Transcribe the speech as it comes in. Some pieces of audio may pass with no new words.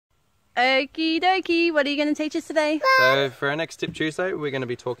Okie dokie, what are you going to teach us today? So for our next Tip Tuesday, we're going to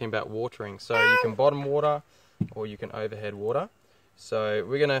be talking about watering. So you can bottom water or you can overhead water. So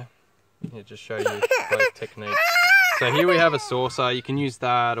we're going to just show you both techniques. So here we have a saucer. You can use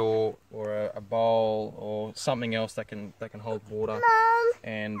that or a bowl or something else that can hold water.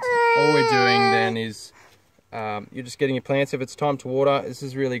 And all we're doing then is you're just getting your plants. If it's time to water, this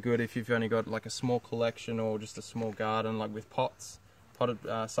is really good if you've only got like a small collection or just a small garden, like with potted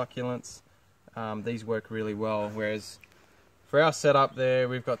succulents. These work really well, whereas for our setup there,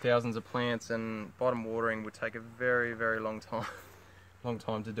 we've got thousands of plants and bottom watering would take a very, very long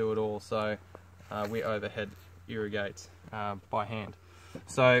time to do it all. So we overhead irrigate by hand.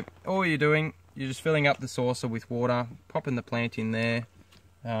 So all you're doing, you're just filling up the saucer with water, popping the plant in there.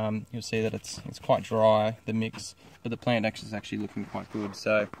 You'll see that it's quite dry, the mix, but the plant is actually looking quite good.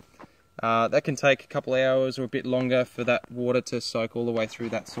 So that can take a couple hours or a bit longer for that water to soak all the way through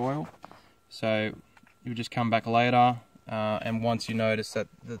that soil. So you'll just come back later, and once you notice that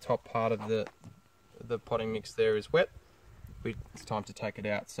the top part of the potting mix there is wet, it's time to take it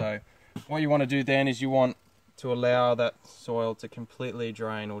out. So what you want to do then is you want to allow that soil to completely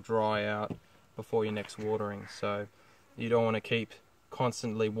drain or dry out before your next watering. So you don't want to keep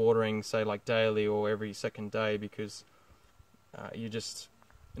constantly watering, say like daily or every second day, because you're just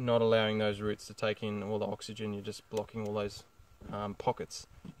not allowing those roots to take in all the oxygen. You're just blocking all those pockets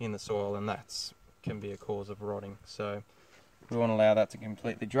in the soil, and that can be a cause of rotting. So we want to allow that to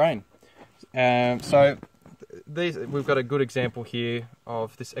completely drain. So we've got a good example here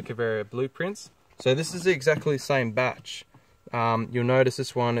of this Echeveria blueprints. So this is exactly the same batch. You'll notice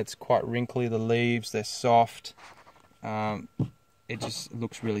this one, it's quite wrinkly, the leaves, they're soft. It just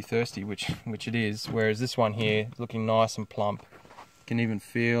looks really thirsty, which it is, whereas this one here is looking nice and plump. You can even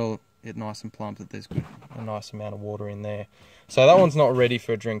feel it nice and plump, that there's a nice amount of water in there. So that one's not ready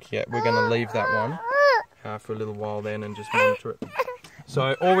for a drink yet. We're going to leave that one for a little while then and just monitor it.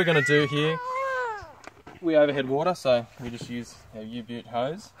 So all we're going to do here, we overhead water, so we just use a U-boot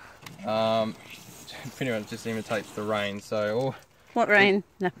hose. Pretty much just imitates the rain. So what rain?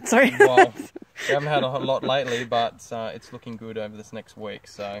 No, sorry. Well, we haven't had a lot lately, but it's looking good over this next week.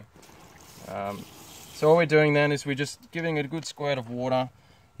 So all we're doing then is we're just giving it a good squirt of water.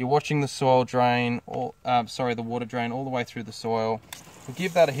 You're watching the soil drain, the water drain all the way through the soil. We'll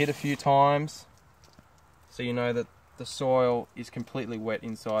give that a hit a few times, so you know that the soil is completely wet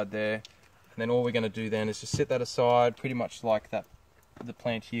inside there. And then all we're going to do then is just set that aside, pretty much like the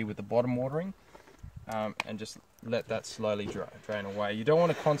plant here with the bottom watering, and just let that slowly drain away. You don't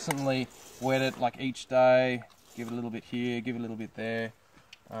want to constantly wet it like each day. Give it a little bit here, give it a little bit there.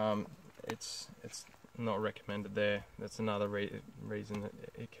 It's not recommended there. That's another reason that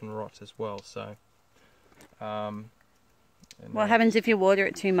it can rot as well. So what happens if you water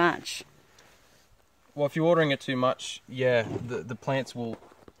it too much? Well, if you're watering it too much, yeah, the plants will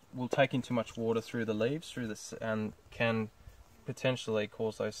take in too much water through the leaves, and can potentially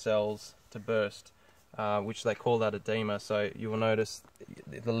cause those cells to burst, which they call that edema. So you will notice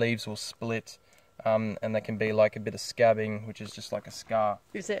the leaves will split, and there can be like a bit of scabbing, which is just like a scar.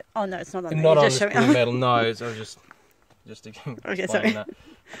 Is it? Oh no, it's not on there. Not on this blue metal. No, I was just explaining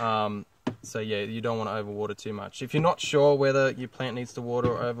that. So yeah, you don't want to overwater too much. If you're not sure whether your plant needs to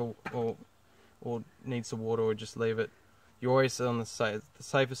water or needs to water or just leave it, you're always on the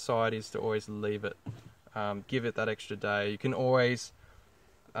safest side is to always leave it. Give it that extra day. You can always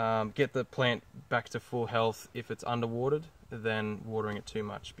get the plant back to full health if it's underwatered than watering it too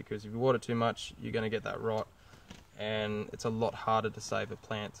much, because if you water too much, you're going to get that rot, and it's a lot harder to save a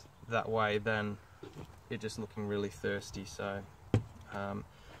plant that way than it just looking really thirsty. So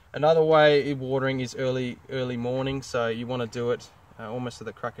another way of watering is early morning. So you want to do it almost at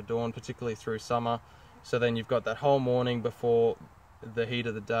the crack of dawn, particularly through summer. So then you've got that whole morning before the heat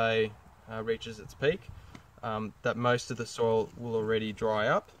of the day reaches its peak, that most of the soil will already dry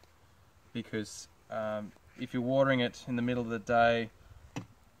up, because if you're watering it in the middle of the day,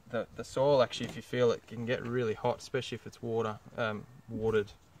 the soil actually, if you feel it, can get really hot, especially if it's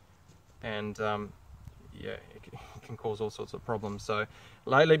watered, and yeah, it can cause all sorts of problems. So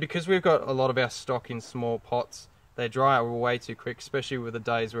lately, because we've got a lot of our stock in small pots, they dry out way too quick, especially with the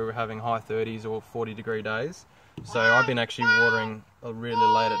days where we're having high 30s or 40-degree days. So I've been actually watering really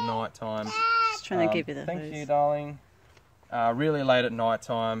late at night time. Just trying to give you the Thank hose. you, darling. Really late at night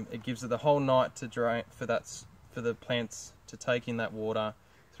time. It gives it the whole night to drain, for the plants to take in that water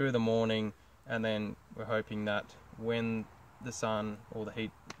through the morning, and then we're hoping that when the sun or the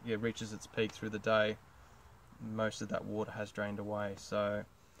heat reaches its peak through the day, most of that water has drained away. So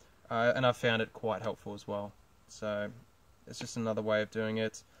and I've found it quite helpful as well. So it's just another way of doing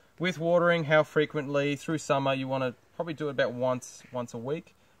it. with watering, how frequently? Through summer, you want to probably do it about once a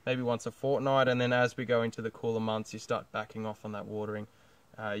week, maybe once a fortnight, and then as we go into the cooler months, you start backing off on that watering.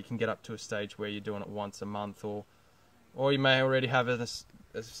 You can get up to a stage where you're doing it once a month, or you may already have an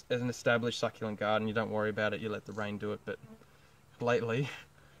established succulent garden. You don't worry about it, you let the rain do it, but lately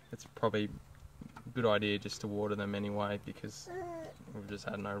it's probably a good idea just to water them anyway, because we've just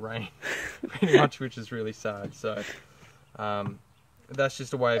had no rain pretty much, which is really sad. So that's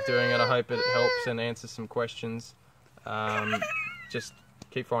just a way of doing it. I hope it helps and answers some questions. Just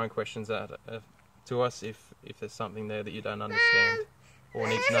keep firing questions to us if there's something there that you don't understand or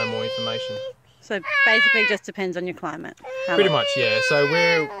need to know more information. So basically, it just depends on your climate. Pretty much, yeah. So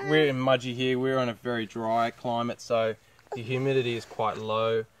we're in Mudgee here. We're on a very dry climate, so the humidity is quite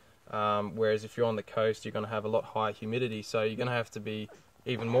low. Whereas if you're on the coast, you're going to have a lot higher humidity. So you're going to have to be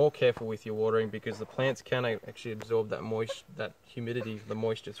even more careful with your watering, because the plants can actually absorb that humidity, the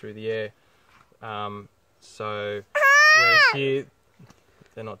moisture through the air. So whereas here,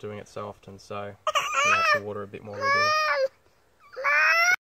 they're not doing it so often, so you have to water a bit more regularly.